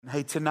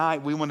Hey,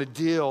 tonight we want to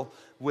deal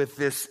with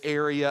this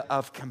area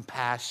of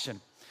compassion.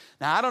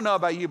 Now, I don't know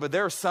about you, but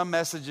there are some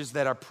messages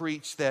that are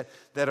preached that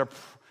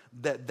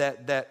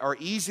are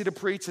easy to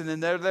preach, and then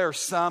there are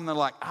some that are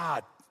like,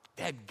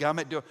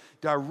 dadgummit, do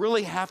I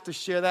really have to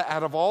share that?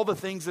 Out of all the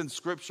things in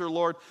Scripture,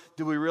 Lord,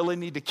 do we really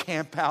need to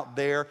camp out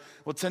there?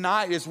 Well,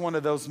 tonight is one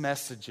of those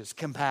messages,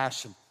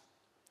 compassion.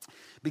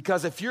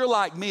 Because if you're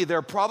like me, there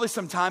are probably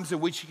some times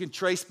in which you can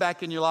trace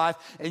back in your life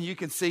and you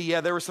can see,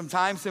 there were some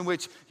times in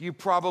which you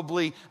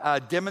probably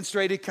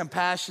demonstrated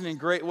compassion in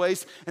great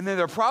ways. And then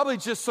there are probably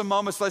just some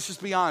moments, let's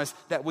just be honest,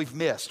 that we've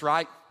missed,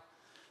 right?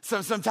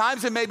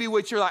 Sometimes it may be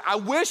which you're like, I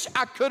wish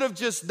I could have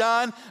just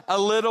done a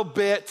little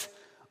bit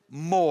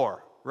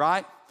more,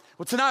 right?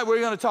 Well, tonight we're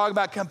going to talk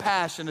about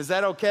compassion. Is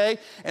that okay?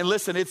 And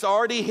listen, it's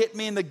already hit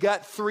me in the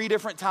gut 3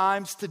 different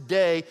times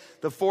today.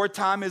 The 4th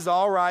time is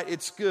all right.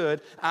 It's good.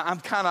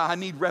 I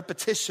need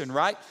repetition,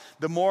 right?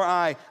 The more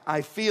I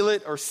feel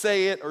it or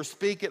say it or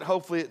speak it,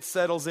 hopefully it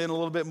settles in a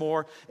little bit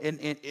more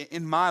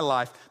in my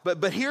life.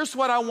 But here's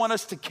what I want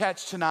us to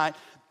catch tonight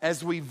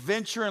as we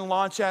venture and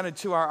launch out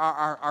into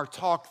our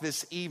talk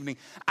this evening.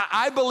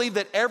 I believe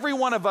that every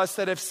one of us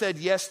that have said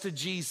yes to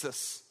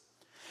Jesus,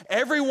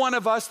 every one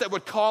of us that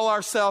would call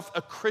ourselves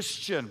a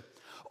Christian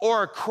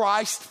or a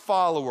Christ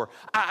follower,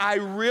 I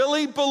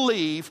really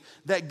believe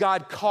that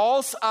God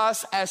calls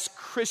us as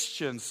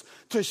Christians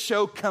to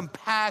show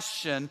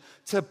compassion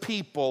to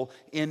people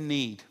in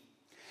need.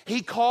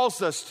 He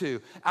calls us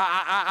to.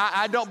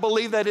 I don't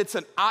believe that it's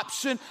an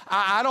option.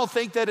 I don't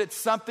think that it's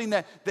something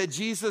that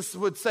Jesus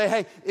would say,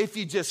 hey, if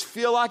you just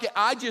feel like it.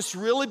 I just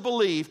really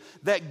believe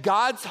that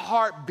God's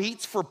heart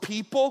beats for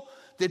people.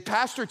 Did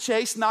Pastor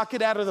Chase knock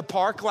it out of the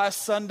park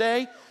last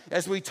Sunday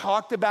as we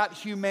talked about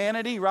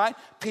humanity, right?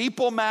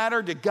 People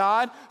matter to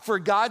God, for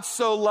God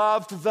so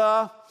loved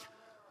the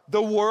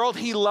world.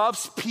 He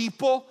loves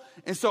people.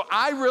 And so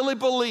I really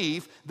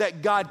believe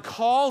that God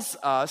calls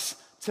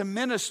us to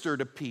minister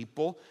to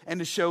people and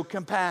to show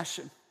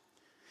compassion.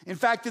 In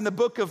fact, in the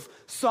book of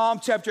Psalm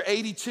chapter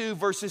 82,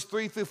 verses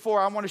 3 through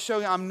 4, I want to show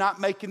you, I'm not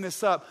making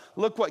this up.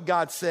 Look what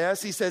God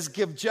says. He says,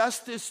 give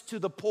justice to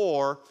the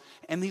poor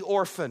and the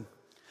orphan.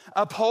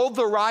 Uphold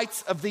the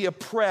rights of the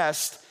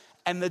oppressed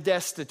and the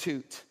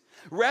destitute.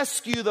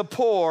 Rescue the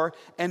poor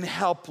and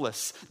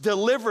helpless.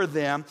 Deliver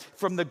them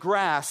from the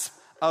grasp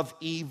of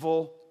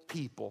evil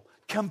people.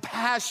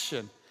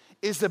 Compassion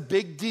is a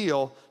big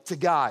deal to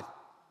God.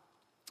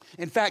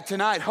 In fact,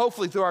 tonight,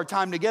 hopefully through our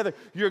time together,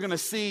 you're going to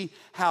see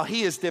how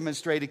He has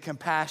demonstrated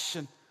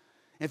compassion.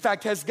 In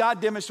fact, has God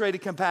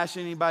demonstrated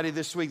compassion to anybody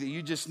this week that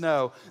you just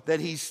know that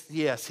He's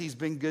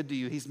been good to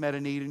you. He's met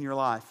a need in your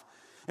life.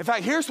 In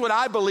fact, here's what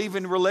I believe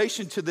in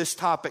relation to this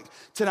topic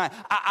tonight.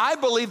 I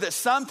believe that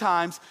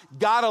sometimes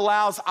God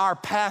allows our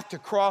path to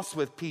cross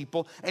with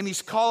people, and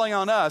He's calling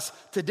on us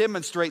to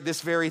demonstrate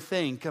this very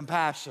thing,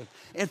 compassion.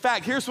 In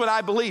fact, here's what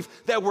I believe,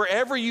 that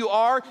wherever you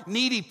are,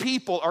 needy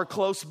people are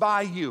close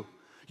by you.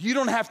 You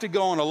don't have to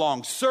go on a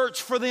long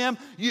search for them.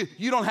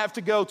 You don't have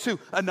to go to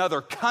another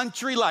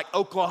country like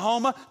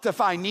Oklahoma to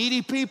find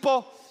needy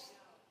people.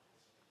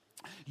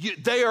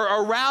 They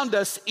are around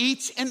us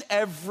each and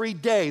every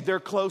day. They're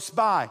close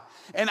by.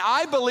 And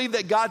I believe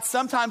that God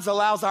sometimes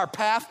allows our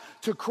path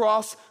to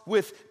cross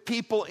with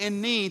people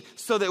in need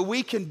so that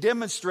we can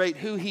demonstrate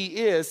who He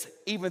is,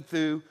 even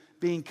through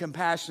being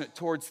compassionate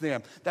towards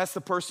them. That's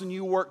the person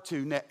you work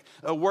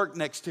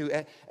next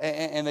to,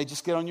 and they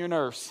just get on your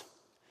nerves.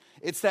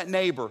 It's that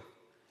neighbor.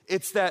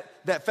 It's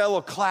that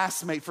fellow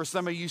classmate for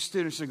some of you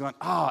students who are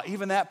going,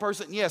 even that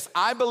person? Yes,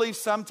 I believe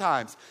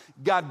sometimes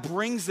God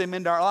brings them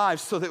into our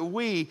lives so that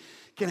we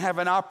can have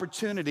an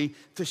opportunity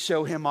to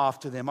show Him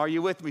off to them. Are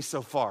you with me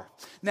so far?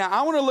 Now,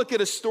 I want to look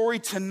at a story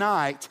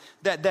tonight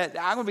that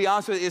I'm going to be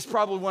honest with you, is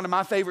probably one of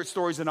my favorite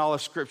stories in all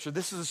of Scripture.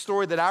 This is a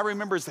story that I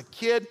remember as a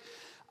kid.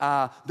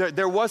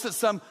 There wasn't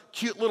some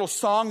cute little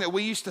song that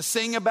we used to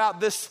sing about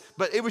this,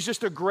 but it was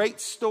just a great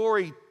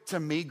story to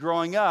me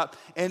growing up.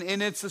 And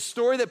it's a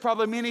story that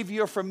probably many of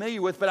you are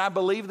familiar with, but I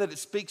believe that it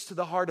speaks to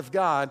the heart of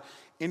God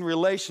in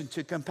relation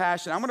to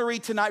compassion. I'm going to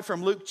read tonight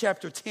from Luke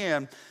chapter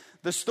 10,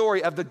 the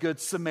story of the Good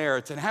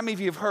Samaritan. How many of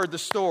you have heard the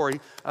story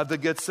of the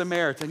Good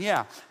Samaritan?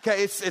 Yeah.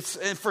 Okay, it's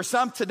and for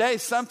some today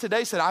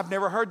said, I've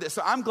never heard this.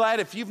 So I'm glad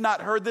if you've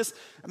not heard this,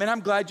 I'm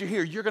glad you're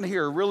here. You're going to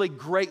hear a really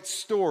great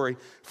story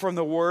from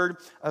the Word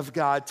of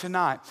God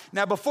tonight.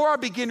 Now, before I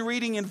begin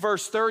reading in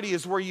verse 30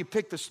 is where you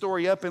pick the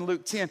story up in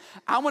Luke 10,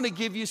 I want to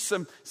give you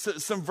some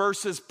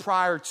verses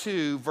prior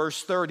to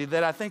verse 30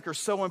 that I think are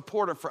so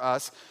important for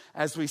us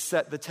as we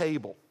set the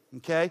table.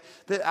 Okay,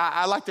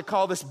 I like to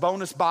call this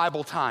bonus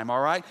Bible time,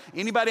 all right?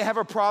 Anybody have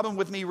a problem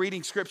with me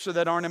reading scripture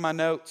that aren't in my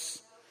notes?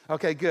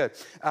 Okay, good.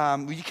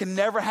 You can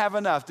never have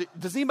enough.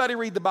 Does anybody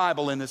read the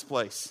Bible in this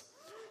place?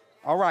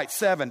 All right,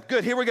 7.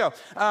 Good, here we go.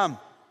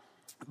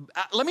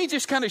 Let me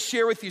just kind of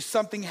share with you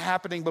something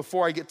happening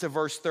before I get to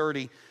verse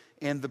 30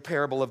 in the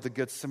parable of the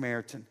Good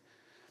Samaritan.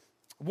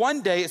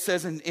 One day, it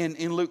says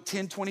in Luke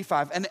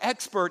 10:25, an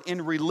expert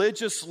in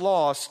religious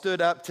law stood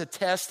up to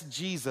test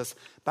Jesus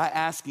by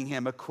asking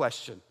him a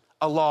question.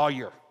 A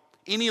lawyer.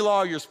 Any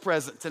lawyers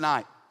present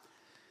tonight?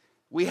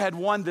 We had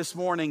one this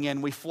morning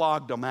and we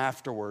flogged them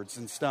afterwards.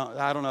 And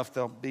I don't know if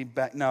they'll be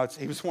back. No,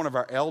 he was one of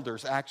our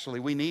elders, actually.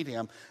 We need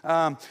him.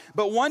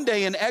 But one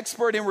day an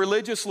expert in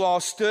religious law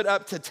stood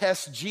up to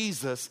test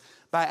Jesus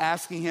by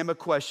asking him a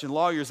question.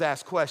 Lawyers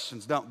ask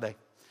questions, don't they?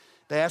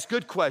 They ask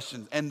good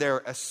questions, and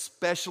they're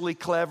especially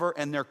clever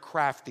and they're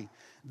crafty.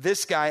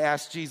 This guy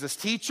asked Jesus,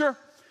 "Teacher,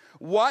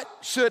 what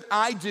should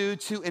I do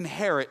to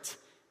inherit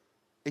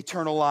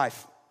eternal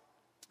life?"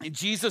 And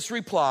Jesus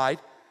replied,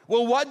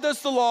 "Well, what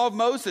does the law of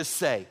Moses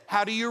say?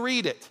 How do you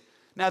read it?"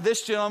 Now,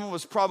 this gentleman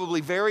was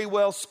probably very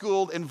well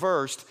schooled and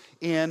versed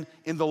in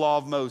the law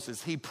of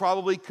Moses. He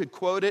probably could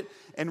quote it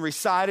and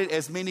recite it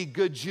as many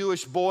good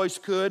Jewish boys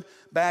could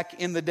back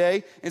in the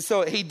day. And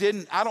so he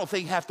didn't, I don't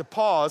think, have to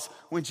pause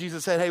when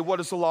Jesus said, "Hey, what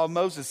does the law of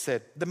Moses say?"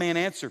 The man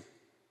answered,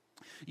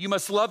 "You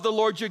must love the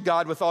Lord your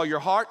God with all your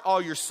heart,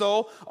 all your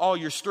soul, all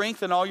your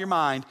strength, and all your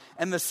mind.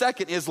 And the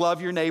second is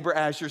love your neighbor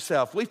as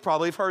yourself." We've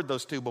probably heard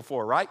those two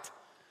before, right?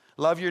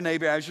 Love your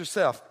neighbor as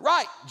yourself.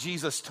 "Right,"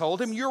 Jesus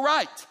told him, "you're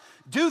right.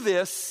 Do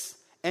this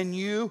and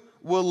you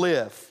will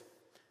live."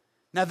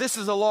 Now, this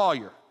is a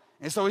lawyer,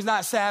 and so he's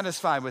not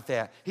satisfied with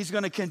that. He's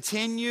going to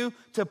continue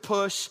to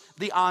push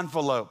the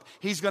envelope.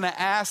 He's going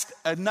to ask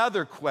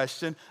another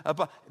question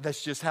about,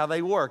 that's just how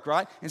they work,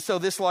 right? And so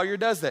this lawyer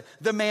does that.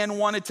 The man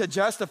wanted to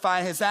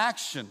justify his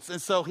actions,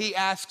 and so he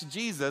asked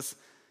Jesus,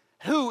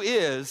 "Who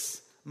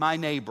is my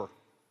neighbor?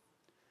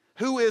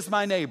 Who is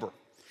my neighbor?"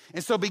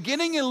 And so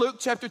beginning in Luke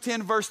chapter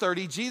 10, verse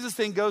 30, Jesus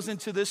then goes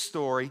into this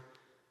story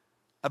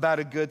about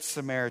a good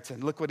Samaritan.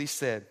 Look what he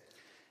said.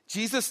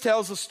 Jesus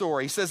tells a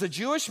story. He says, a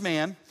Jewish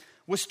man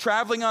was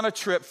traveling on a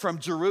trip from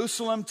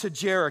Jerusalem to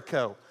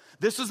Jericho.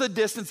 This was a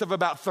distance of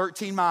about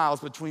 13 miles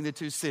between the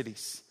two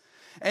cities.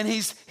 And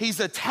he's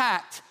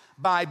attacked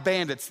by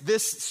bandits.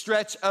 This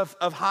stretch of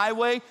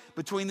highway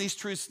between these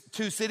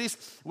two cities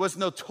was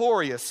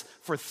notorious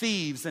for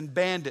thieves and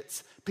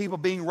bandits, people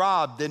being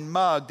robbed and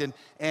mugged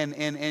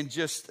and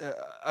just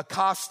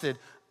accosted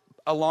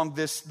along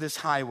this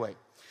highway.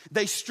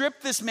 They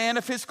stripped this man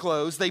of his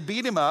clothes, they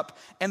beat him up,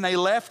 and they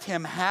left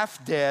him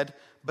half dead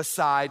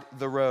beside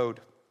the road.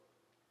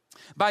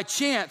 By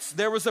chance,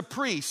 there was a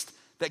priest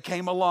that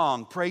came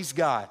along. Praise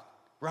God,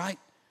 right?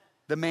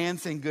 The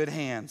man's in good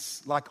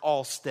hands, like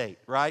Allstate,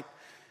 right?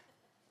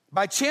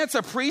 By chance,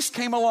 a priest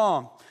came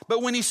along.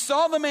 But when he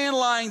saw the man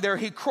lying there,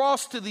 he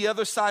crossed to the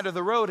other side of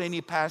the road and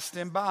he passed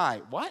him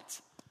by.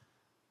 What?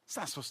 It's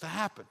not supposed to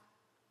happen.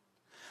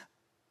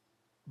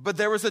 But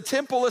there was a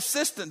temple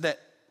assistant that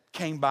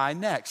came by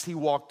next. He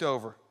walked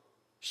over.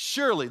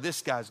 Surely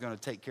this guy's going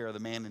to take care of the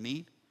man in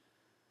need.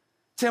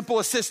 Temple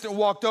assistant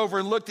walked over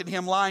and looked at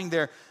him lying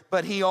there,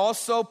 but he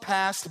also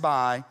passed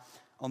by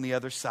on the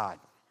other side.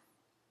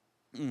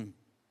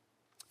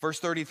 Verse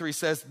 33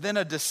 says, then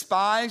a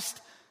despised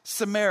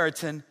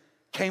Samaritan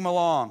came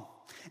along.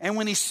 And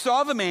when he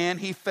saw the man,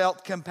 he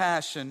felt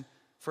compassion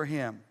for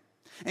him.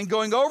 And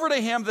going over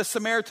to him, the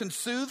Samaritan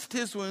soothed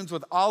his wounds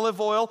with olive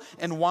oil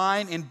and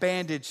wine and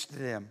bandaged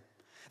them.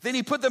 Then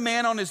he put the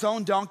man on his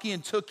own donkey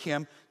and took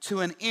him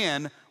to an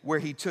inn where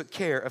he took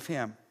care of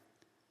him.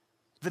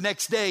 The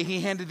next day,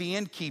 he handed the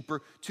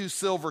innkeeper 2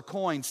 silver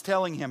coins,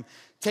 telling him,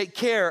 take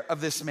care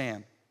of this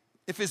man.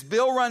 If his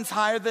bill runs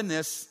higher than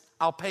this,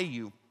 I'll pay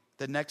you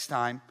the next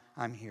time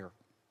I'm here.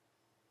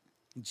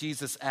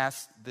 Jesus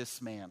asked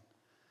this man,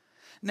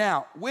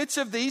 now, which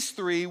of these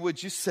 3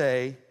 would you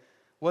say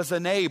was a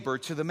neighbor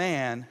to the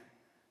man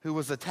who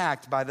was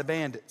attacked by the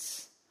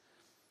bandits?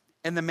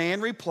 And the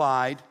man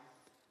replied,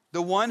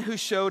 the one who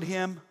showed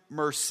him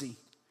mercy.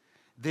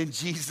 Then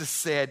Jesus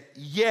said,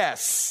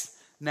 yes,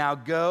 now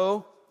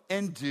go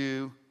and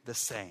do the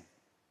same.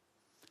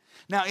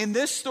 Now, in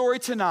this story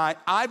tonight,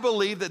 I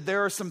believe that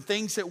there are some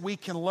things that we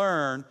can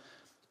learn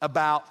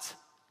about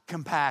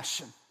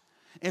compassion.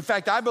 In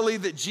fact, I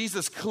believe that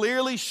Jesus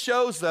clearly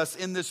shows us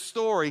in this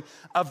story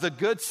of the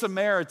Good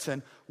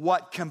Samaritan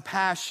what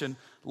compassion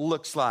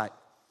looks like.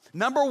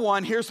 Number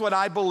 1, here's what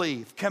I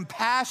believe.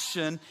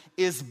 Compassion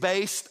is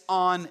based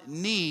on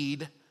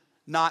need,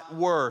 not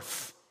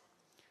worth.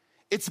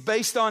 It's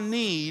based on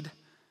need,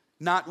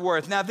 not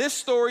worth. Now, this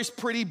story's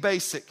pretty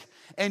basic.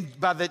 And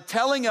by the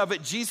telling of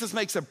it, Jesus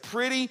makes a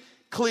pretty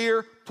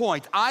clear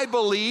point. I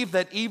believe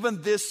that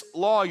even this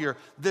lawyer,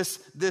 this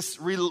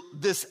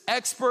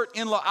expert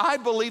in law, I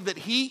believe that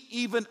he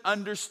even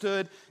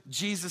understood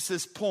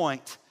Jesus's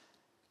point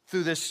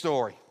through this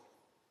story.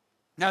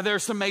 Now, there are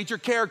some major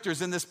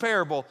characters in this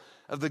parable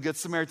of the Good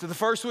Samaritan. The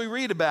first we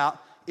read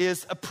about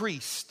is a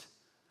priest.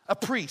 A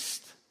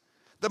priest,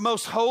 the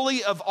most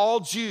holy of all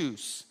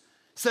Jews,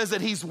 says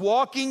that he's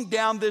walking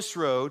down this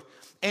road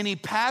and he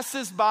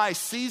passes by,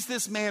 sees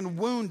this man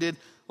wounded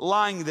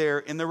lying there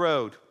in the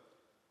road.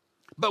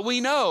 But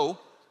we know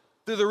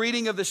through the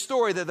reading of the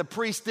story that the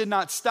priest did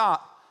not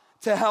stop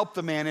to help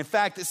the man. In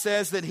fact, it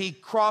says that he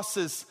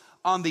crosses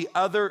on the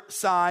other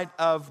side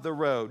of the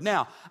road.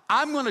 Now,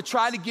 I'm going to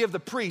try to give the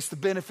priest the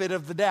benefit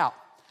of the doubt.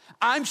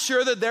 I'm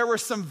sure that there were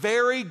some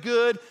very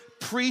good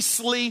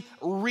priestly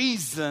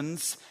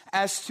reasons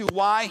as to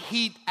why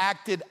he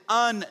acted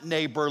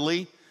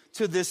unneighborly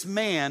to this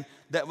man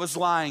that was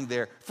lying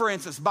there. For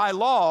instance, by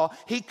law,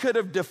 he could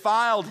have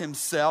defiled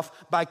himself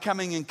by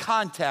coming in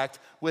contact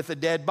with a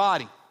dead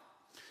body.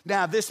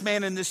 Now, this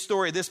man in this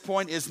story at this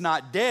point is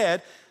not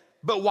dead,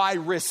 but why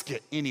risk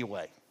it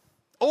anyway?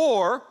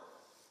 Or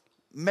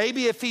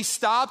maybe if he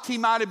stopped, he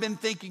might have been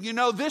thinking,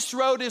 this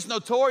road is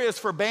notorious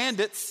for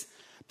bandits,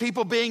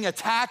 people being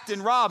attacked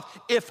and robbed.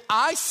 If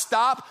I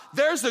stop,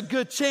 there's a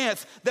good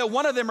chance that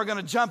one of them are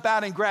going to jump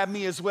out and grab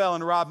me as well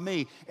and rob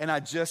me. And I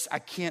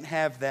can't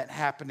have that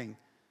happening.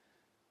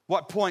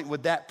 What point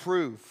would that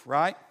prove,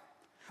 right?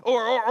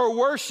 Or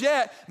worse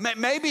yet,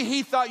 maybe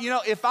he thought,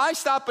 if I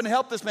stop and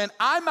help this man,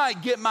 I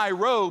might get my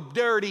robe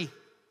dirty.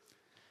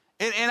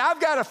 And I've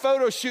got a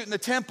photo shoot in the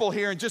temple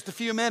here in just a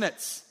few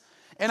minutes.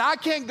 And I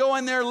can't go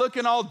in there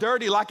looking all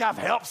dirty like I've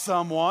helped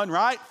someone,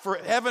 right? For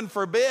heaven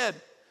forbid.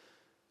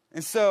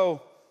 And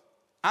so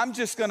I'm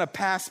just going to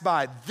pass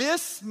by.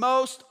 This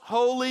most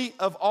holy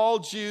of all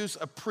Jews,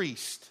 a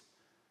priest,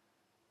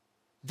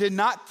 did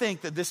not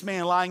think that this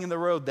man lying in the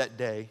road that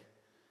day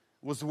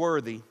was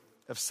worthy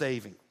of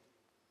saving.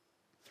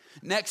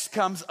 Next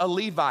comes a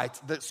Levite.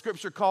 The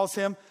scripture calls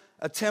him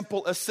a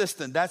temple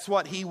assistant. That's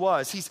what he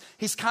was.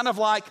 He's kind of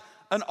like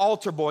an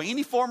altar boy.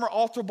 Any former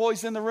altar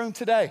boys in the room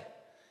today?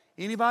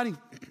 Anybody?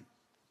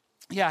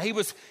 Yeah, he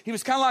was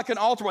kind of like an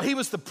altar boy. He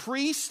was the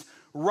priest's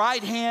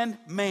right-hand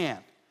man.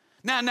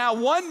 Now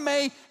one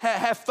may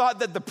have thought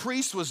that the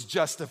priest was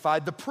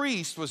justified. The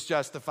priest was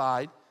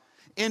justified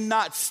in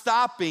not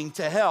stopping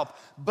to help.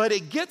 But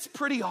it gets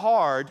pretty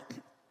hard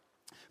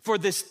for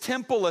this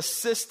temple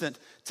assistant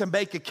to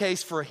make a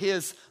case for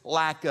his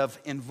lack of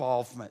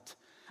involvement.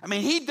 I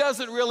mean, he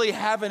doesn't really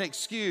have an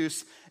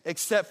excuse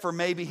except for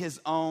maybe his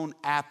own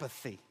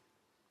apathy.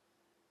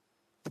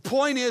 The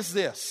point is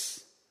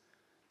this,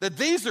 that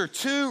these are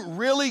two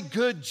really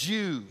good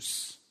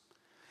Jews,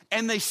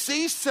 and they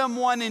see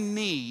someone in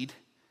need,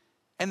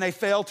 and they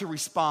fail to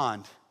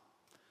respond.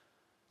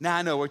 Now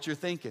I know what you're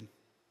thinking.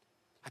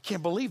 I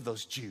can't believe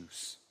those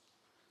Jews.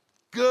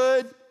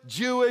 Good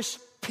Jewish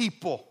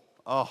people.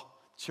 Oh,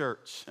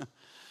 church,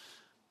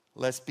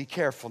 let's be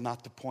careful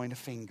not to point a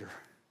finger,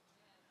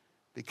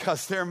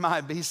 because there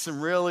might be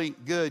some really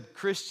good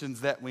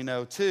Christians that we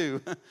know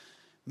too,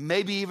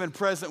 maybe even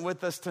present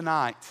with us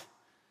tonight.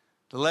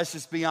 But let's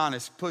just be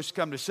honest, push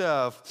come to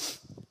shove,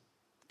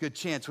 good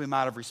chance we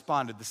might have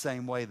responded the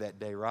same way that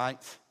day, right?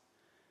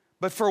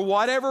 But for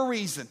whatever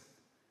reason,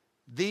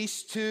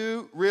 these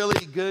two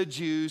really good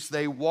Jews,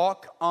 they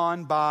walk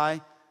on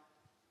by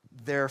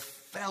their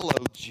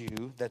fellow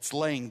Jew that's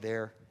laying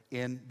there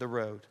in the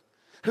road,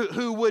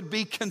 who would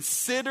be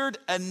considered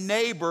a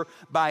neighbor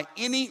by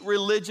any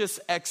religious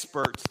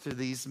experts to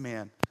these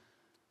men.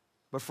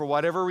 But for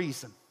whatever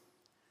reason,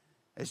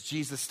 as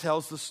Jesus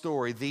tells the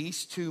story,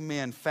 these two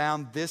men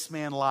found this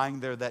man lying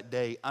there that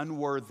day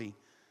unworthy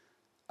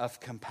of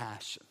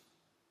compassion.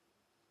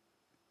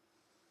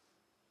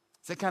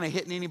 Is that kind of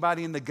hitting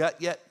anybody in the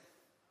gut yet?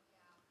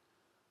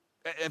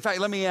 In fact,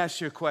 let me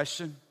ask you a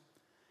question.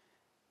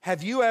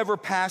 Have you ever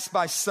passed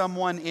by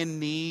someone in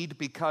need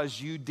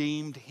because you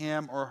deemed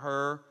him or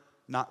her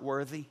not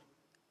worthy?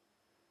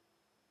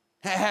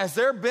 Has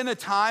there been a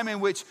time in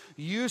which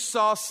you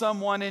saw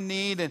someone in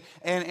need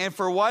and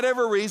for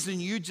whatever reason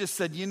you just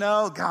said,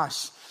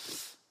 gosh,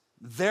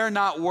 they're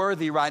not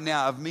worthy right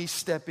now of me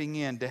stepping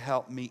in to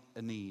help meet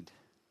a need.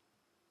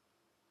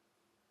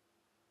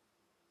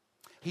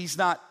 He's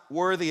not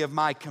worthy of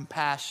my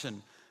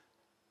compassion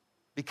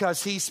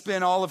because he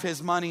spent all of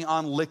his money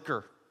on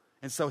liquor.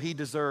 And so he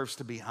deserves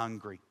to be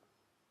hungry.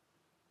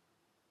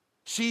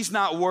 She's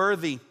not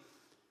worthy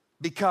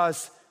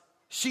because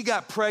she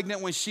got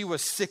pregnant when she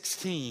was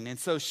 16. And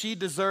so she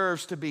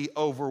deserves to be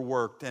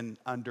overworked and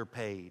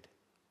underpaid.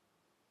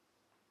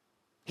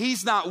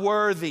 He's not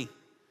worthy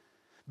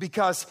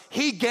because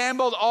he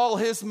gambled all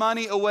his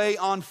money away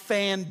on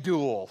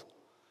FanDuel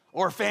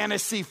or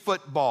fantasy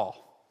football.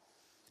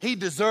 He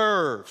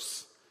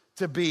deserves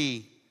to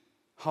be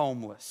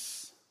homeless.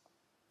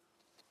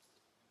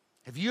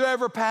 Have you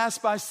ever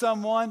passed by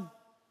someone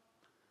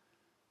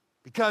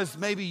because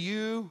maybe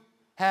you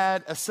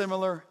had a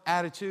similar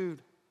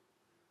attitude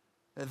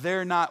that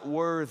they're not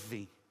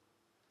worthy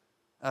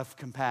of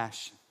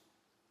compassion?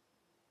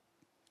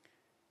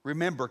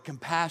 Remember,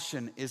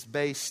 compassion is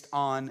based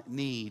on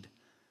need,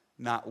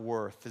 not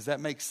worth. Does that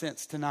make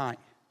sense tonight?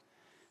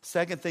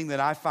 Second thing that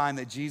I find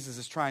that Jesus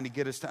is trying to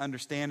get us to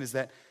understand is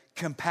that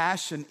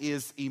compassion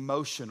is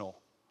emotional,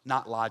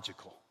 not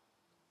logical.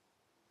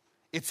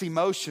 It's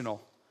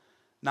emotional,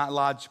 not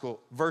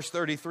logical. Verse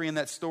 33 in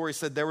that story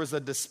said there was a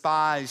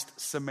despised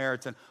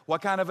Samaritan.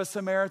 What kind of a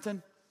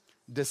Samaritan?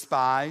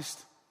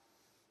 Despised.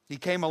 He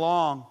came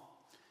along,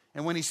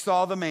 and when he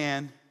saw the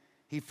man,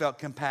 he felt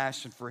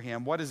compassion for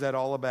him. What is that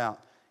all about?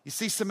 You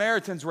see,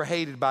 Samaritans were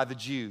hated by the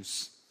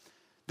Jews.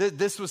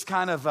 This was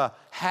kind of a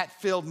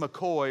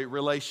Hatfield-McCoy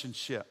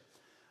relationship.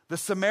 The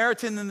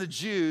Samaritan and the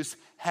Jews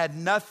had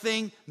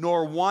nothing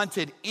nor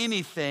wanted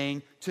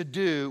anything to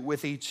do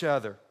with each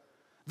other.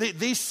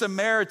 These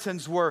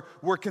Samaritans were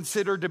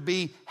considered to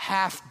be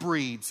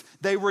half-breeds.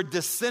 They were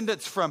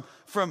descendants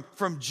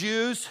from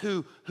Jews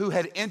who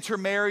had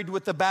intermarried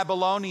with the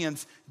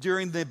Babylonians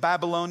during the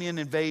Babylonian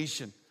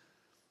invasion.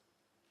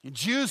 And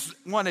Jews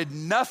wanted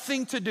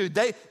nothing to do.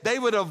 They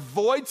would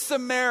avoid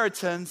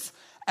Samaritans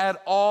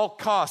at all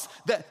costs.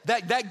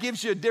 That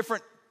gives you a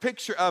different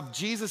picture of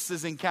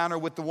Jesus' encounter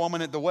with the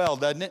woman at the well,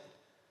 doesn't it?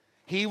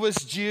 He was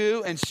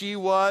Jew and she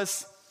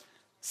was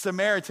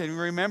Samaritan.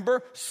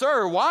 Remember?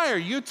 Sir, why are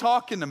you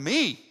talking to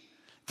me?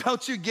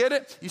 Don't you get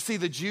it? You see,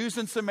 the Jews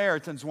and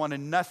Samaritans wanted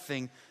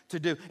nothing to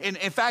do. In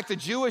fact, the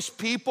Jewish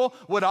people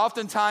would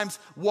oftentimes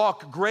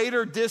walk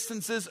greater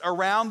distances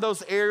around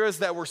those areas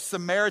that were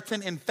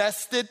Samaritan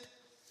infested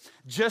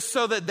just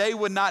so that they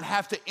would not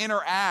have to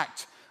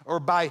interact or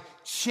by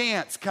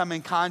chance come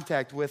in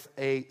contact with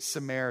a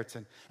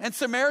Samaritan. And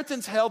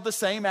Samaritans held the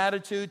same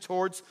attitude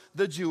towards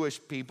the Jewish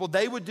people.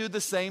 They would do the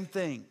same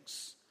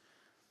things.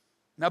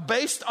 Now,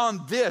 based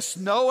on this,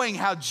 knowing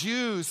how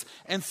Jews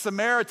and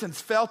Samaritans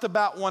felt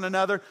about one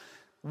another,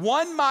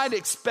 one might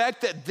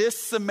expect that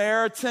this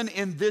Samaritan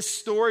in this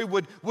story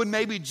would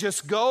maybe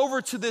just go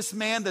over to this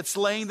man that's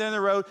laying there in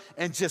the road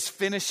and just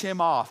finish him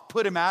off,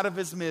 put him out of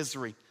his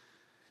misery.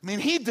 I mean,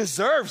 he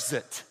deserves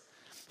it.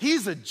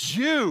 He's a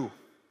Jew.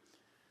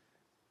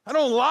 I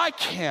don't like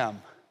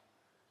him.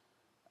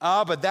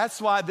 But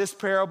that's why this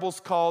parable's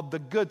called the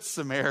Good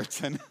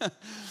Samaritan.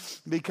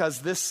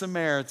 Because this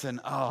Samaritan,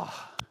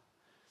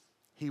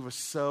 he was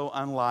so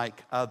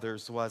unlike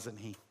others, wasn't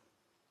he?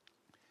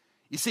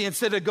 You see,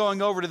 instead of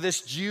going over to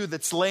this Jew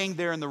that's laying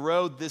there in the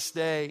road this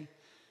day,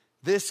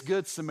 this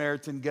Good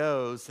Samaritan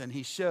goes and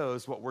he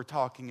shows what we're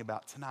talking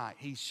about tonight.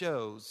 He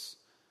shows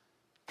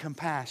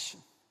compassion.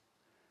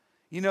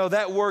 You know,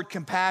 that word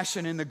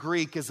compassion in the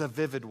Greek is a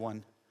vivid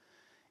one.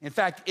 In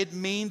fact, it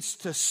means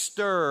to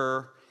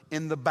stir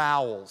in the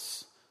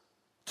bowels.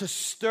 To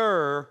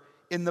stir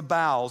in the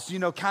bowels. You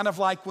know, kind of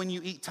like when you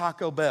eat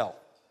Taco Bell,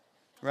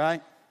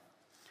 right?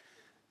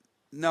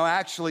 No,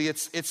 actually,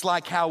 it's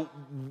like how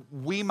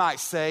we might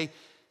say,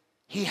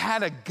 he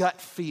had a gut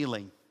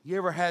feeling. You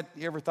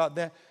ever thought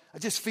that? I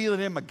just feel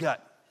it in my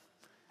gut.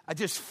 I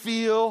just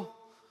feel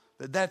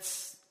that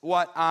that's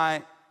what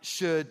I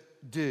should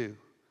do.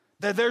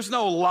 That there's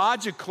no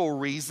logical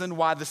reason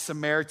why the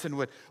Samaritan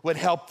would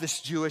help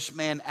this Jewish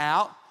man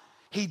out.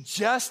 He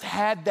just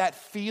had that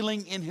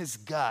feeling in his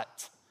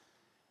gut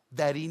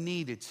that he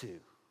needed to.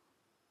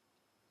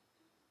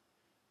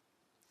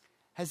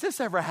 Has this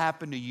ever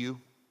happened to you?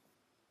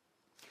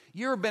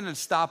 You ever been at a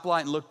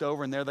stoplight and looked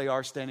over and there they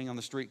are standing on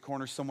the street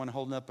corner, someone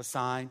holding up a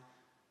sign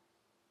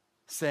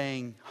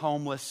saying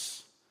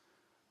homeless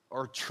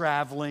or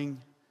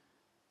traveling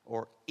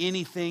or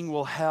anything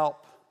will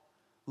help,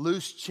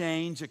 loose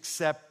change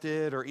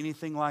accepted or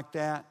anything like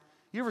that?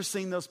 You ever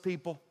seen those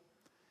people?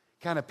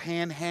 Kind of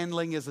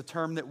panhandling is a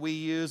term that we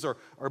use, or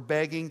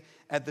begging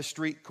at the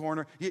street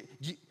corner.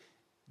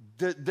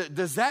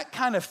 Does that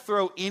kind of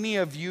throw any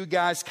of you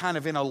guys kind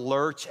of in a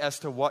lurch as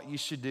to what you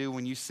should do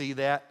when you see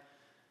that?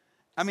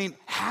 I mean,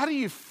 how do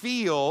you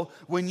feel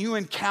when you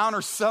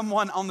encounter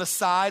someone on the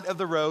side of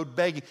the road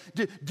begging?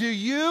 Do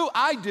you?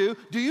 I do.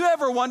 Do you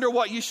ever wonder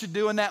what you should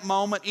do in that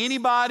moment?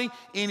 Anybody?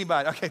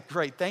 Okay,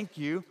 great. Thank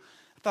you.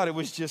 I thought it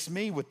was just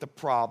me with the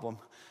problem.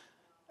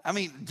 I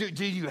mean,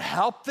 do you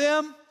help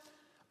them?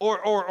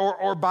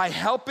 Or by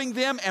helping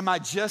them, am I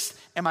just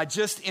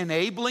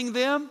enabling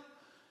them?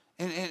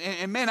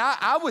 And man,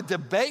 I would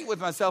debate with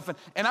myself,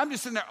 and I'm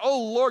just sitting there,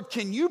 oh Lord,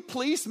 can you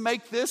please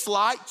make this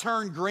light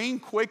turn green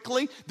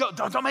quickly?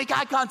 Don't make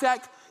eye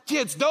contact.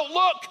 Kids, don't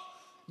look.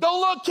 Don't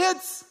look,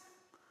 kids.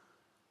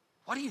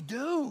 What do you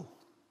do?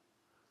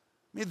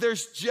 I mean,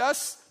 there's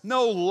just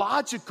no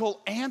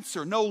logical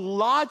answer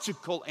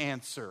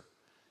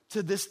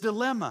to this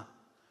dilemma.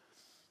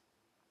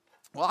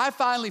 Well, I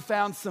finally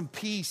found some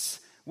peace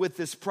with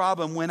this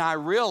problem when I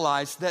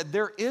realized that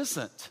there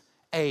isn't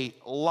a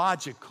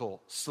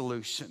logical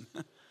solution.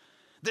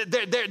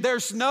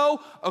 There's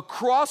no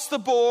across the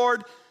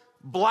board,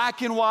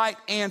 black and white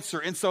answer.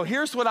 And so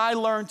here's what I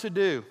learned to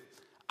do.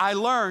 I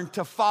learned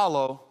to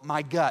follow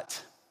my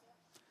gut.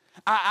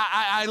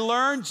 I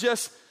learned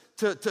just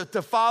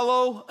to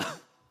follow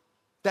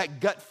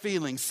that gut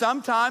feeling.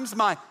 Sometimes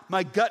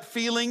my gut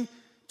feeling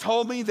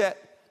told me that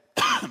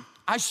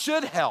I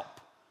should help.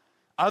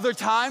 Other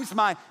times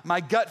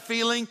my gut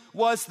feeling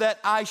was that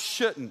I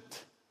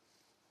shouldn't.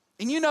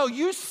 And you know,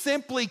 you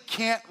simply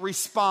can't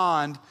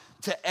respond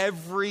to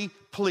every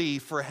plea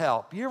for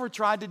help. You ever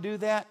tried to do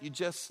that? You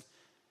just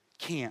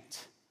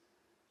can't.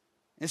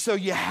 And so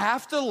you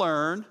have to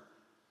learn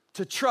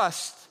to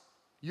trust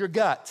your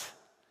gut,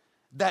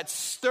 that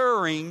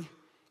stirring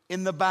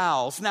in the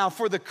bowels. Now,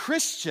 for the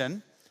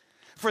Christian,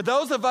 for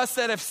those of us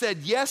that have said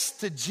yes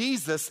to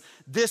Jesus,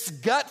 this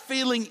gut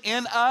feeling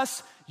in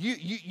us,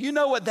 you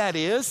know what that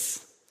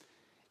is?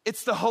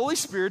 It's the Holy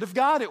Spirit of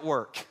God at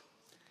work.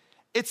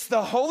 It's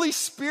the Holy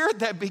Spirit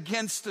that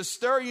begins to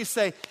stir you.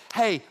 Say,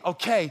 hey,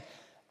 okay,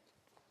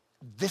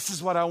 this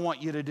is what I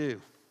want you to do.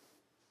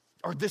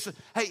 Or this,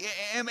 hey,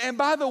 and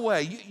by the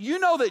way, you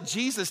know that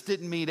Jesus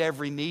didn't meet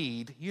every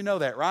need. You know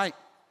that, right?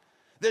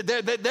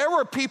 There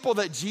were people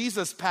that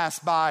Jesus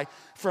passed by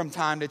from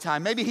time to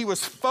time. Maybe he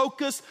was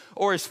focused,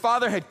 or his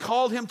father had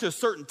called him to a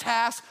certain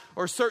task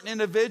or a certain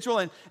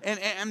individual.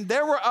 And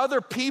there were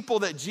other people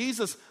that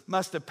Jesus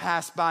must have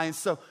passed by. And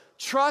so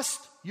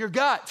trust your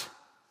gut.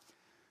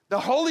 The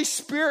Holy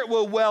Spirit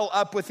will well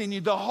up within you.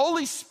 The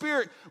Holy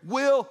Spirit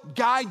will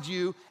guide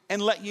you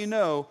and let you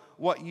know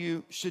what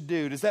you should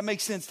do. Does that make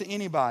sense to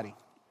anybody?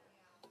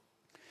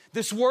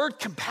 This word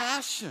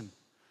compassion,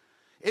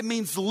 it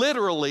means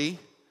literally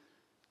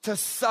to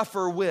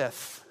suffer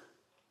with.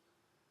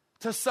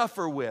 To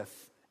suffer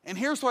with. And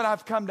here's what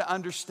I've come to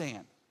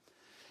understand.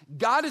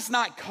 God is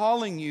not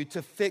calling you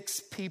to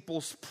fix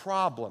people's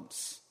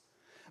problems,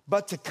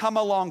 but to come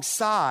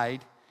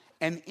alongside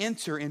and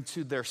enter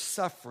into their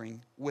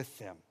suffering with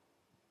them.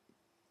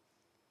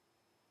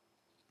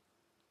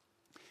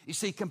 You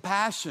see,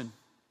 compassion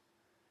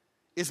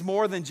is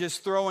more than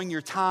just throwing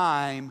your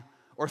time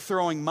or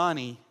throwing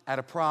money at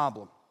a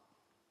problem.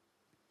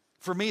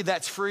 For me,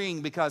 that's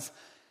freeing because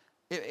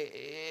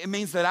it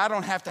means that I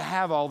don't have to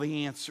have all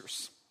the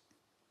answers.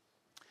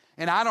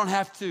 And I don't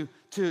have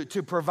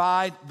to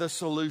provide the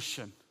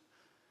solution.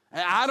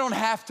 And I don't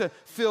have to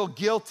feel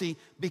guilty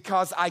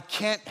because I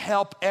can't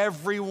help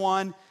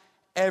everyone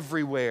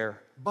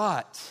everywhere.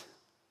 But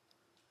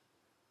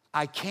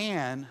I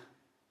can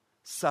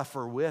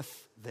suffer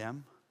with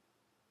them.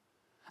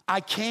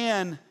 I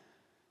can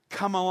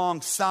come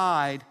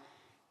alongside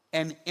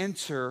and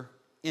enter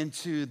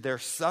into their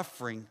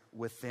suffering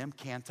with them,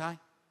 can't I?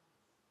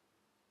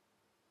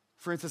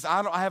 For instance,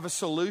 I have a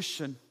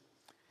solution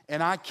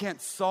and I can't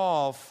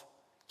solve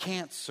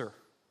cancer,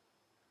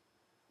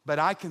 but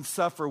I can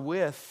suffer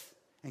with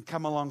and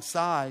come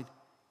alongside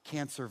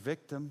cancer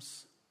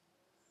victims.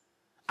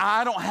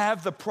 I don't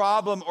have the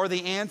problem or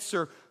the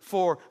answer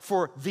for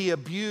the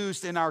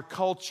abused in our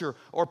culture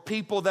or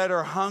people that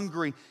are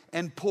hungry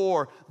and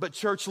poor. But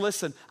church,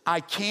 listen,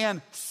 I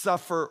can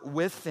suffer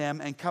with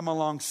them and come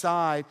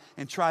alongside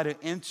and try to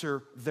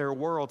enter their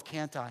world,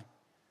 can't I?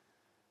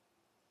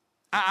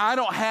 I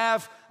don't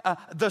have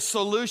the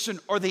solution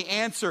or the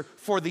answer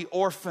for the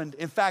orphaned.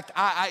 In fact,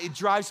 it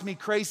drives me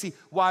crazy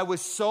why with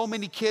so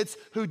many kids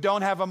who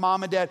don't have a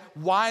mom and dad,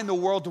 why in the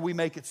world do we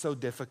make it so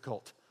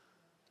difficult?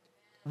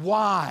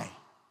 Why?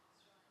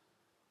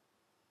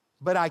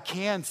 But I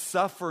can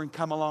suffer and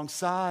come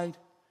alongside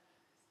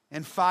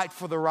and fight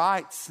for the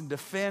rights and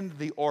defend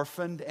the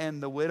orphaned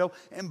and the widow.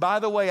 And by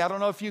the way, I don't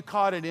know if you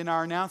caught it in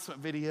our announcement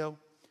video,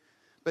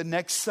 but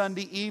next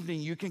Sunday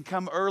evening, you can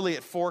come early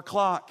at 4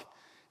 o'clock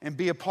and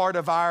be a part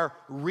of our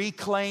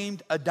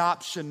reclaimed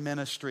adoption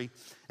ministry.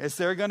 As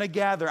they're going to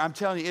gather, I'm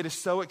telling you, it is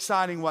so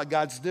exciting what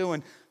God's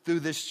doing through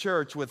this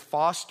church with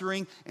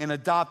fostering and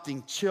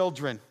adopting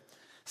children.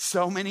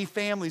 So many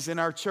families in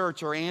our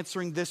church are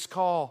answering this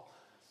call.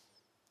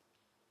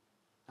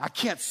 I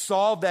can't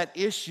solve that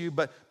issue,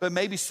 but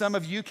maybe some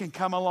of you can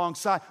come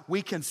alongside.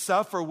 We can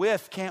suffer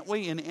with, can't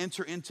we, and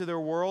enter into their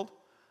world?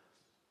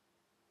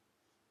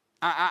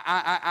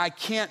 I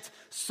can't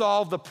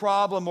solve the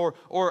problem or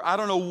I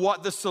don't know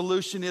what the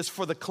solution is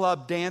for the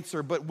club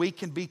dancer, but we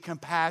can be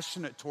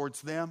compassionate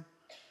towards them.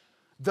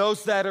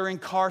 Those that are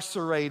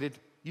incarcerated.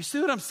 You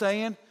see what I'm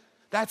saying?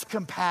 That's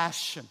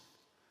compassion.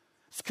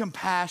 It's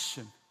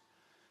compassion.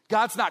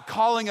 God's not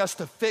calling us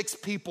to fix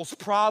people's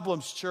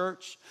problems,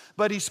 church,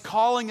 but He's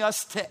calling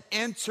us to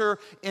enter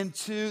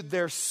into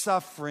their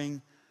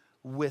suffering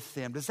with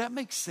them. Does that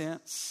make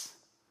sense?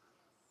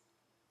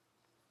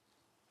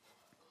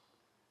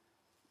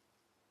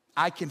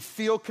 I can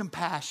feel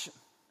compassion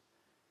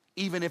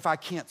even if I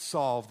can't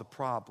solve the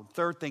problem.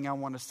 Third thing I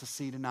want us to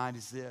see tonight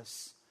is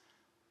this.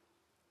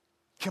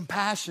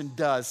 Compassion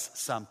does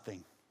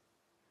something.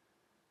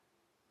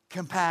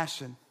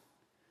 Compassion.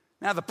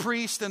 Now, the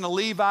priest and the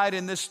Levite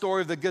in this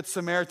story of the Good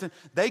Samaritan,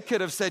 they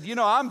could have said,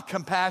 I'm a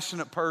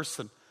compassionate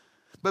person.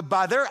 But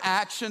by their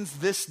actions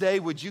this day,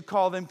 would you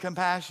call them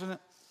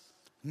compassionate?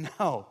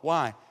 No.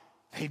 Why?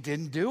 They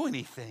didn't do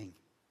anything.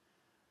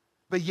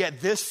 But yet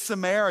this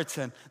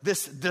Samaritan,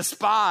 this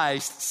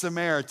despised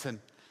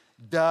Samaritan,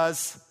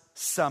 does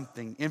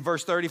something. In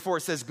verse 34,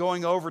 it says,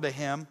 going over to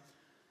him,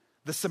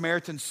 the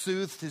Samaritan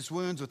soothed his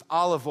wounds with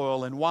olive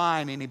oil and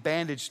wine, and he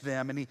bandaged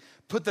them. And he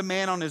put the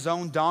man on his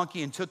own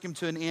donkey and took him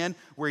to an inn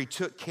where he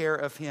took care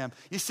of him.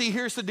 You see,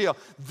 here's the deal.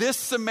 This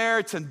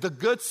Samaritan, the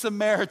Good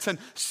Samaritan,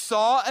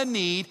 saw a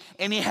need,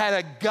 and he had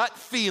a gut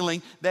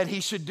feeling that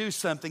he should do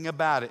something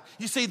about it.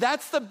 You see,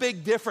 that's the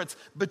big difference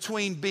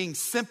between being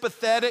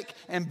sympathetic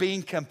and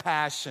being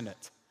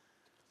compassionate.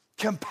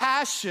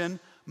 Compassion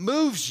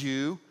moves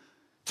you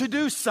to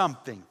do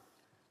something.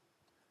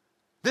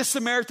 This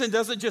Samaritan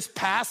doesn't just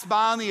pass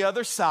by on the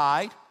other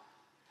side.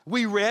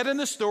 We read in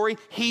the story,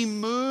 he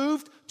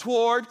moved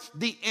toward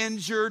the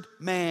injured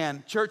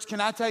man. Church,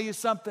 can I tell you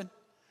something?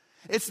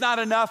 It's not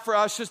enough for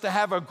us just to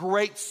have a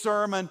great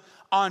sermon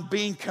on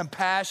being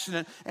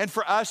compassionate and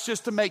for us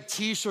just to make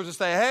t-shirts and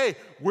say, hey,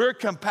 we're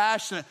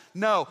compassionate.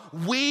 No,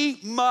 we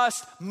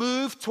must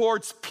move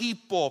towards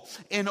people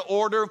in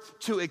order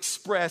to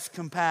express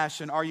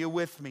compassion. Are you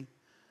with me?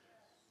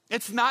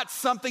 It's not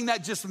something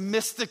that just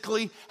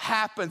mystically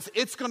happens.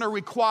 It's going to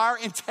require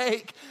and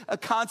take a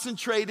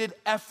concentrated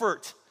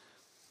effort.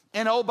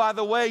 And oh, by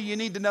the way, you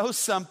need to know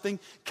something.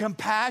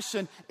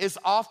 Compassion is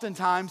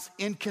oftentimes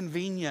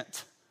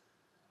inconvenient.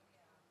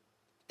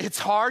 It's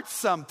hard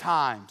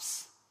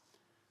sometimes.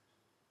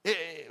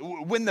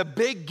 When the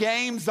big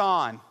game's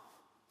on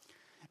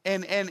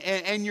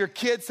and your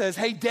kid says,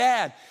 hey,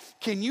 Dad,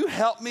 can you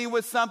help me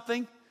with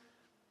something?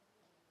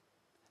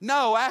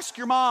 No, ask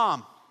your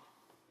mom.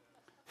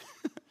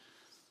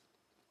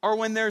 Or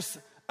when there's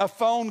a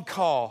phone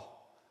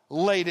call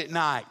late at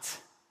night.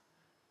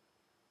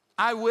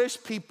 I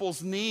wish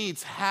people's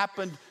needs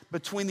happened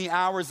between the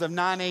hours of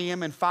 9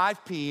 a.m. and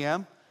 5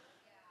 p.m.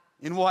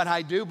 in what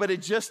I do, but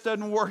it just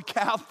doesn't work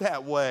out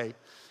that way.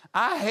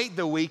 I hate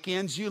the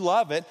weekends. You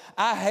love it.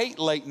 I hate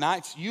late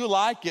nights. You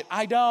like it.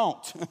 I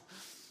don't.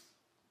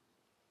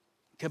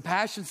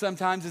 Compassion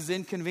sometimes is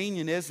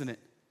inconvenient, isn't it?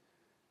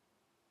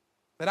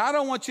 But I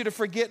don't want you to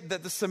forget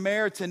that the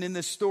Samaritan in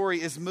this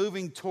story is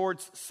moving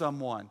towards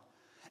someone.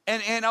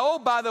 And oh,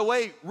 by the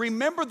way,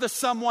 remember the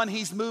someone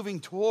he's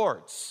moving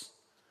towards.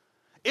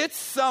 It's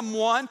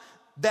someone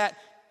that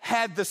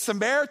had the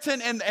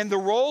Samaritan and the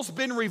roles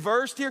been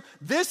reversed here,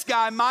 this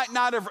guy might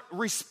not have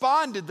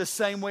responded the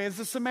same way as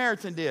the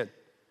Samaritan did.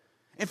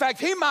 In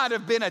fact, he might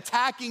have been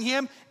attacking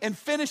him and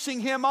finishing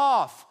him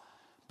off.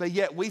 But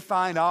yet we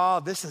find,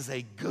 this is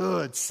a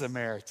good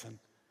Samaritan.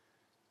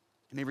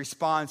 And he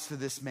responds to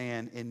this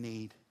man in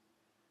need.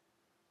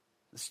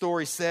 The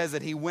story says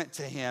that he went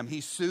to him.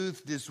 He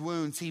soothed his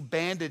wounds. He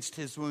bandaged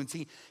his wounds.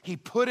 He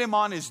put him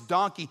on his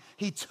donkey.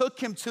 He took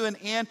him to an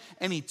inn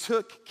and he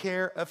took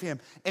care of him.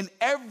 In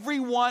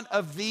every one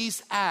of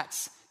these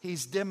acts,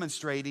 he's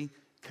demonstrating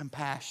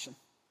compassion.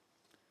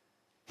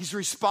 He's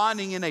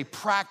responding in a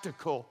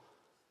practical,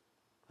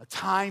 a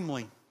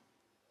timely,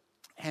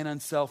 and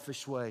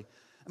unselfish way.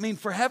 I mean,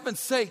 for heaven's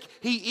sake,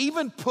 he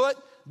even put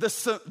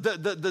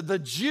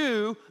the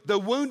Jew, the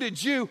wounded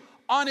Jew,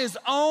 on his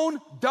own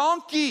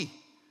donkey.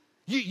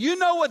 You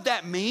know what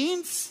that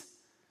means?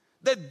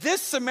 That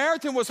this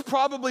Samaritan was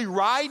probably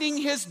riding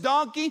his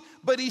donkey,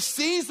 but he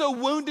sees a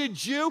wounded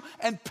Jew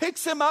and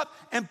picks him up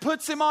and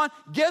puts him on.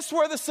 Guess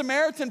where the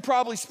Samaritan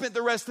probably spent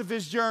the rest of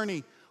his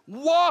journey?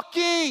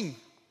 Walking.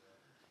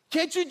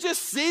 Can't you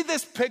just see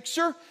this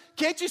picture?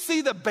 Can't you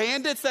see the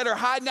bandits that are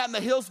hiding out in the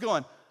hills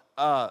going,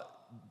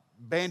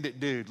 bandit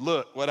dude,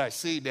 look what I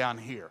see down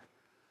here.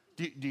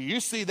 Do you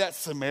see that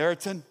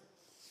Samaritan?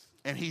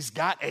 And he's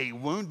got a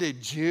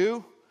wounded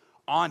Jew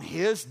on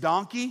his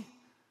donkey?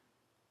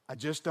 I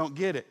just don't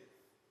get it.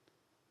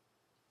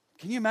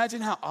 Can you imagine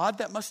how odd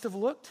that must have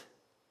looked?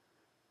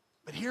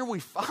 But here we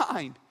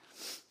find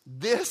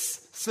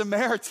this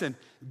Samaritan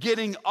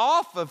getting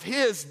off of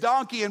his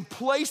donkey and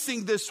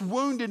placing this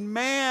wounded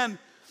man,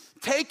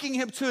 taking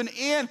him to an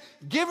inn,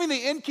 giving the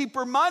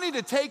innkeeper money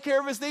to take care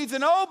of his needs.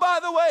 And oh, by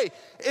the way,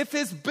 if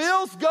his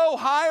bills go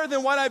higher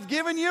than what I've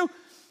given you,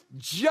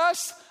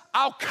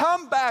 I'll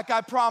come back, I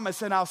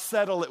promise, and I'll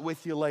settle it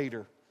with you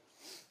later.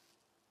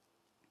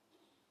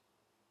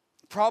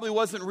 Probably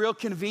wasn't real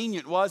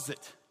convenient, was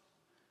it,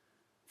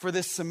 for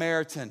this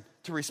Samaritan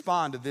to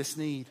respond to this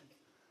need?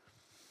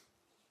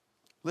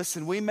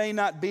 Listen, we may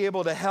not be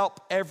able to help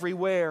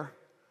everywhere.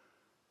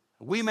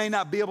 We may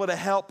not be able to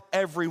help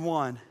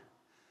everyone,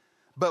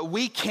 but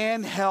we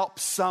can help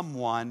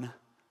someone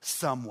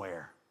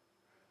somewhere.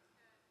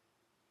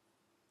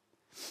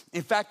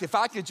 In fact, if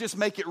I could just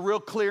make it real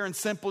clear and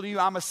simple to you,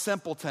 I'm a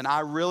simpleton.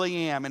 I really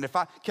am. And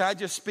can I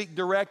just speak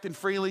direct and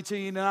freely to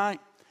you tonight?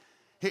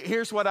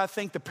 Here's what I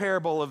think the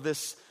parable of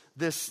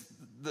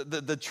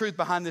the truth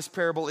behind this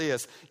parable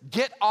is.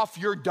 Get off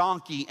your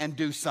donkey and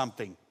do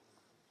something.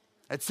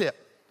 That's it.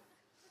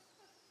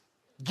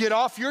 Get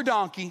off your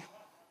donkey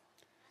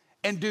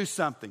and do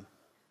something.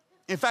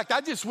 In fact,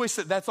 I just wish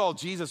that that's all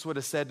Jesus would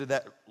have said to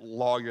that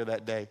lawyer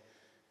that day.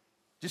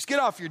 Just get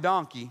off your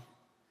donkey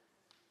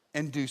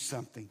and do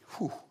something.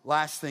 Whew.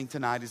 Last thing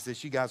tonight is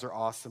this. You guys are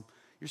awesome.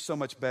 You're so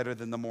much better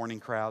than the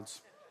morning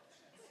crowds.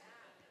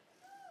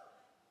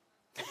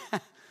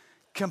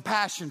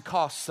 Compassion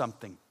costs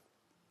something.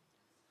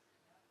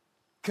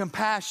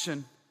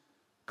 Compassion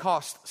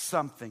costs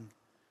something.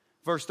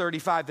 Verse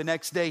 35, the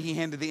next day he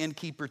handed the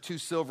innkeeper 2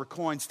 silver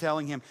coins,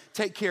 telling him,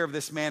 take care of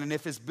this man, and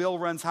if his bill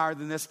runs higher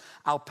than this,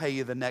 I'll pay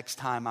you the next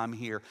time I'm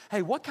here.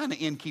 Hey, what kind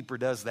of innkeeper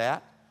does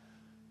that?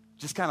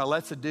 Just kind of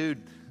lets a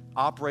dude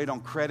operate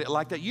on credit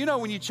like that. You know,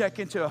 when you check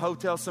into a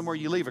hotel somewhere,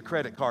 you leave a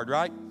credit card,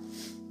 right?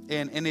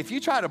 And if you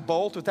try to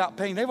bolt without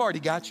paying, they've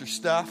already got your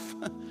stuff.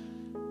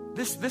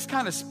 This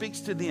kind of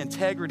speaks to the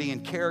integrity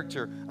and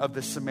character of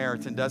the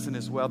Samaritan, doesn't it,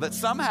 as well? That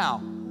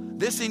somehow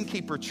this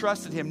innkeeper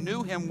trusted him,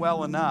 knew him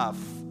well enough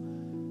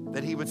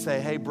that he would say,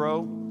 hey,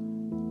 bro,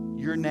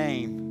 your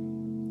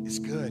name is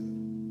good.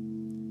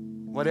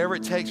 Whatever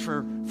it takes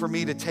for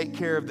me to take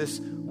care of this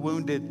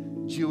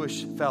wounded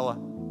Jewish fella,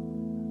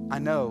 I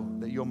know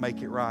that you'll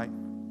make it right.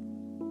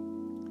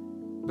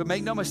 But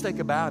make no mistake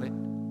about it.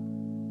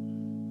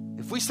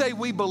 If we say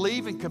we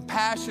believe in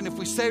compassion, if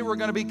we say we're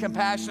going to be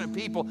compassionate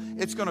people,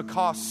 it's going to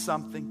cost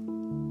something.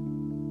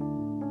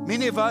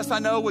 Many of us, I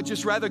know, would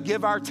just rather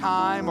give our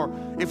time, or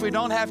if we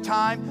don't have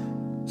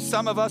time,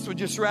 some of us would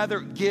just rather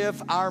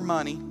give our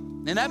money.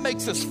 And that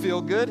makes us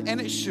feel good,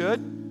 and it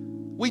should.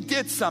 We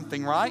did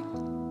something, right?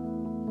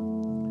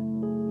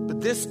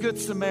 But this Good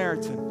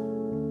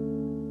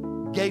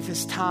Samaritan gave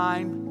his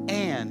time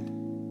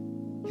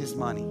and his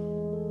money.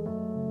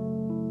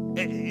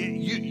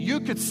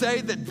 You could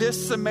say that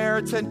this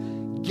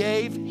Samaritan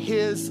gave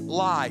his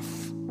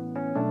life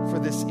for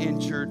this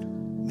injured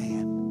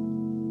man.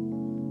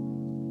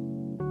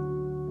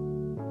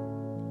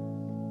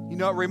 You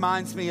know, it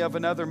reminds me of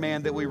another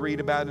man that we read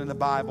about in the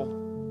Bible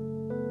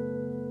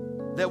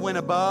that went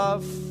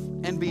above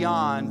and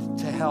beyond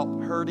to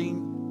help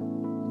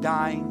hurting,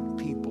 dying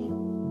people.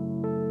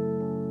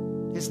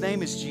 His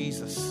name is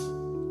Jesus.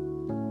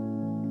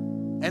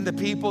 And the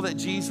people that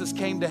Jesus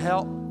came to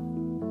help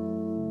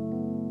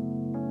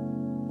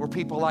were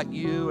people like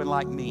you and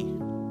like me.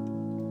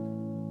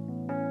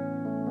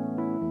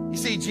 You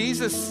see,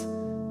 Jesus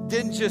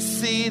didn't just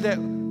see that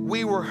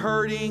we were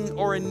hurting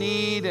or in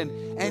need,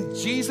 and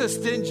Jesus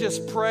didn't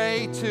just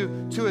pray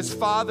to his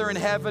Father in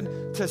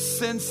heaven to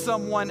send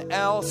someone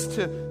else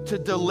to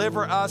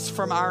deliver us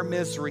from our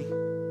misery.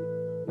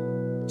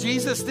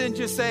 Jesus didn't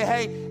just say,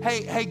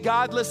 hey,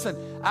 God, listen,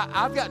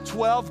 I've got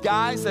 12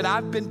 guys that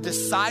I've been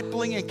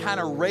discipling and kind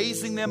of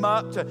raising them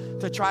up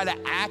to try to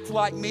act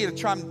like me, to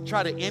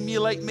try to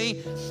emulate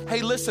me.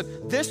 Hey,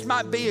 listen, this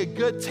might be a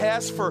good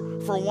test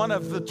for one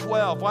of the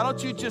 12. Why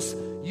don't you just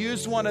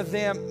use one of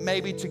them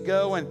maybe to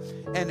go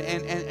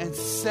and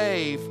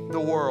save the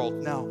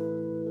world? No.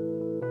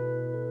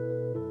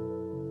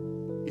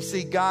 You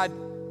see, God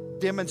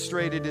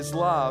demonstrated his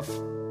love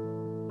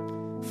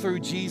through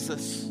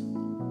Jesus.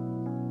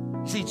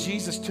 You see,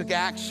 Jesus took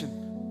action.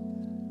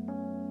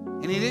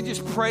 And he didn't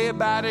just pray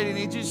about it and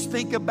he didn't just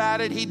think about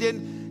it. He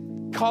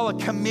didn't call a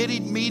committee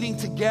meeting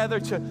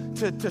together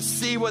to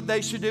see what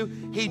they should do.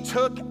 He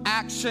took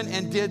action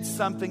and did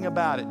something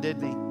about it,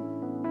 didn't he?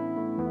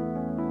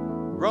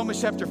 Romans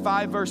chapter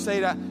 5, verse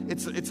 8,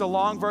 it's a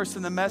long verse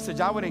in the Message.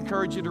 I would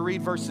encourage you to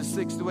read verses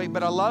 6 to 8,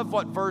 but I love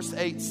what verse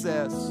 8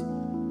 says.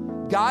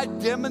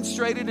 God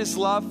demonstrated his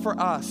love for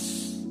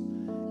us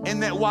in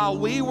that while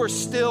we were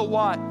still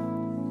what?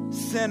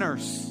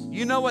 Sinners.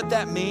 You know what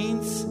that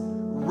means?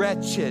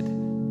 Wretched,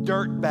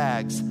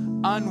 dirtbags,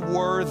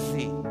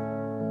 unworthy.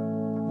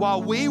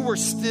 While we were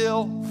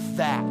still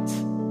that,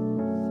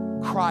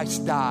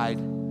 Christ died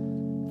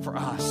for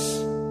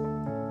us.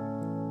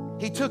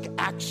 He took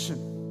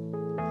action.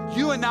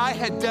 You and I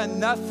had done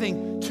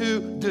nothing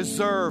to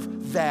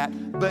deserve that,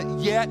 but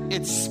yet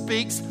it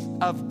speaks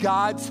of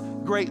God's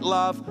great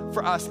love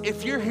for us.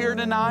 If you're here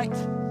tonight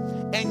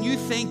and you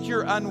think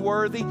you're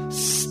unworthy,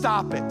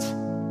 stop it,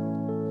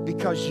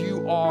 because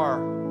you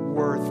are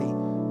worthy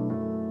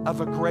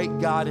of a great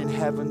God in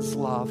heaven's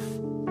love.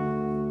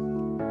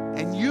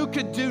 And you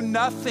could do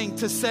nothing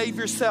to save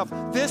yourself.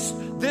 This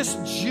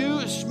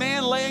Jewish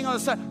man laying on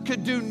the side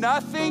could do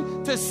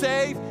nothing to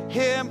save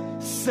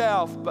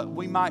himself. But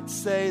we might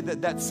say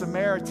that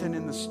Samaritan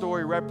in the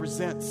story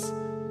represents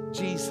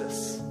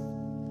Jesus,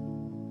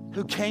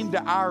 who came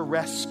to our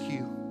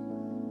rescue.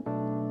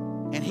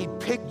 And he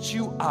picked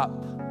you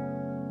up.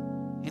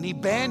 And he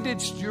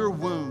bandaged your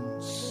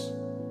wounds.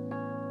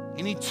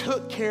 And he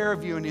took care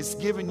of you and has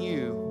given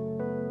you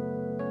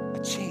a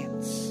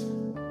chance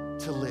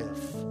to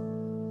live.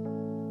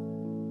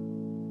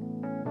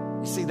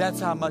 You see, that's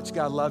how much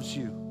God loves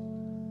you.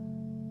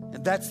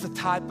 And that's the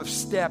type of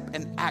step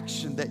and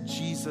action that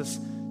Jesus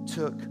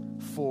took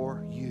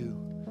for you.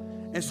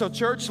 And so,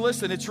 church,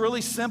 listen, it's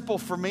really simple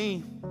for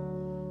me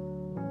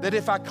that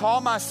if I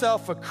call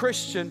myself a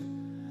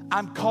Christian,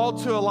 I'm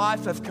called to a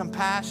life of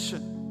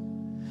compassion.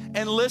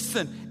 And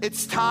listen,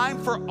 it's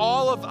time for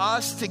all of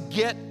us to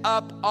get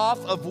up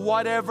off of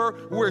whatever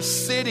we're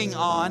sitting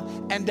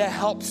on and to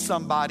help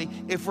somebody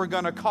if we're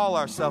going to call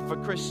ourselves a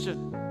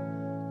Christian.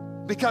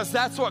 Because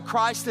that's what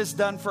Christ has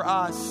done for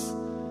us.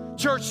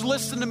 Church,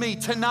 listen to me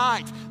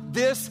tonight.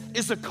 This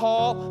is a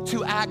call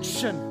to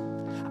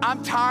action.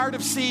 I'm tired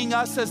of seeing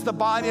us as the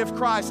body of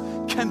Christ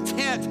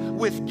content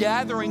with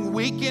gathering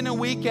week in and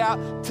week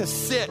out to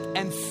sit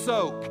and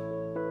soak.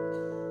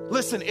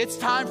 Listen, it's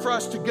time for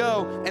us to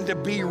go and to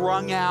be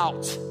wrung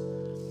out.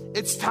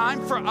 It's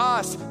time for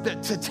us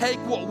to take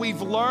what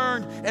we've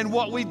learned and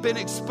what we've been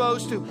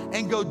exposed to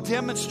and go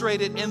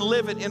demonstrate it and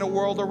live it in a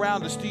world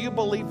around us. Do you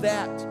believe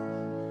that?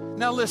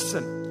 Now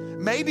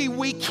listen, maybe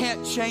we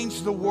can't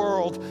change the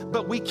world,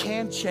 but we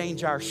can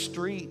change our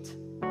street.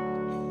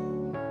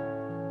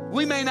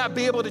 We may not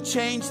be able to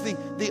change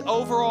the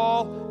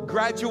overall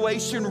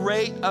graduation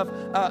rate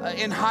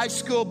in high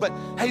school, but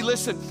hey,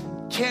 listen,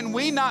 can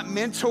we not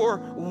mentor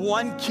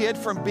one kid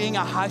from being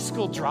a high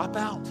school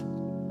dropout?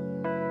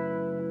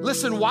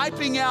 Listen,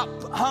 wiping out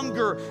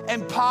hunger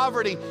and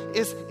poverty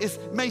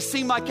may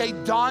seem like a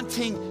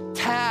daunting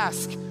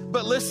task.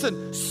 But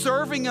listen,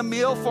 serving a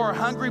meal for a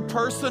hungry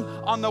person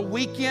on the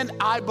weekend,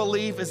 I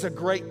believe, is a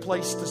great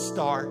place to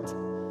start.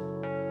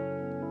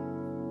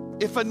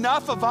 If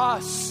enough of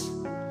us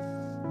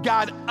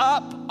got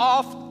up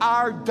off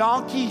our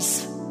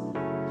donkeys,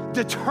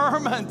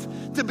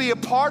 determined to be a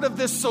part of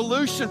this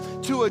solution,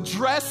 to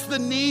address the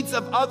needs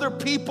of other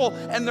people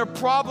and their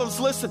problems,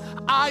 listen,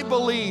 I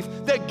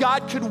believe that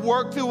God could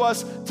work through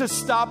us to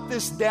stop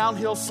this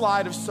downhill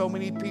slide of so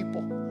many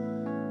people.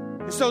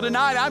 And so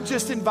tonight, I'm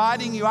just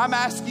inviting you, I'm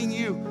asking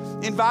you,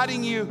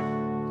 inviting you,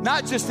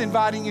 not just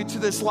inviting you to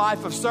this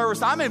life of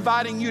service, I'm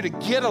inviting you to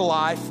get a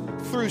life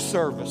through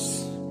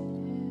service,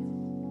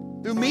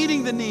 through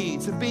meeting the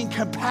needs and being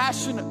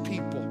compassionate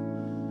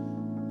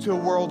people to a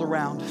world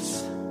around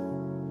us.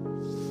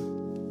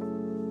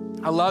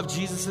 I love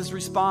Jesus'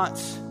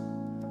 response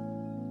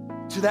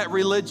to that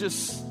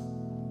religious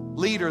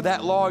leader,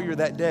 that lawyer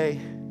that day.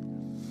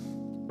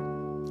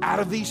 Out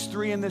of these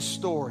three in this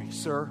story,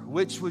 sir,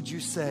 which would you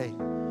say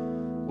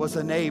was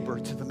a neighbor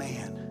to the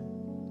man?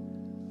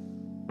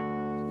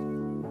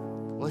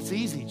 Well, it's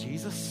easy,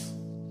 Jesus.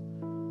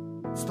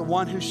 It's the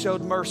one who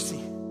showed mercy.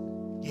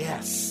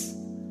 Yes.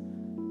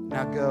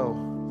 Now go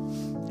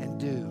and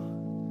do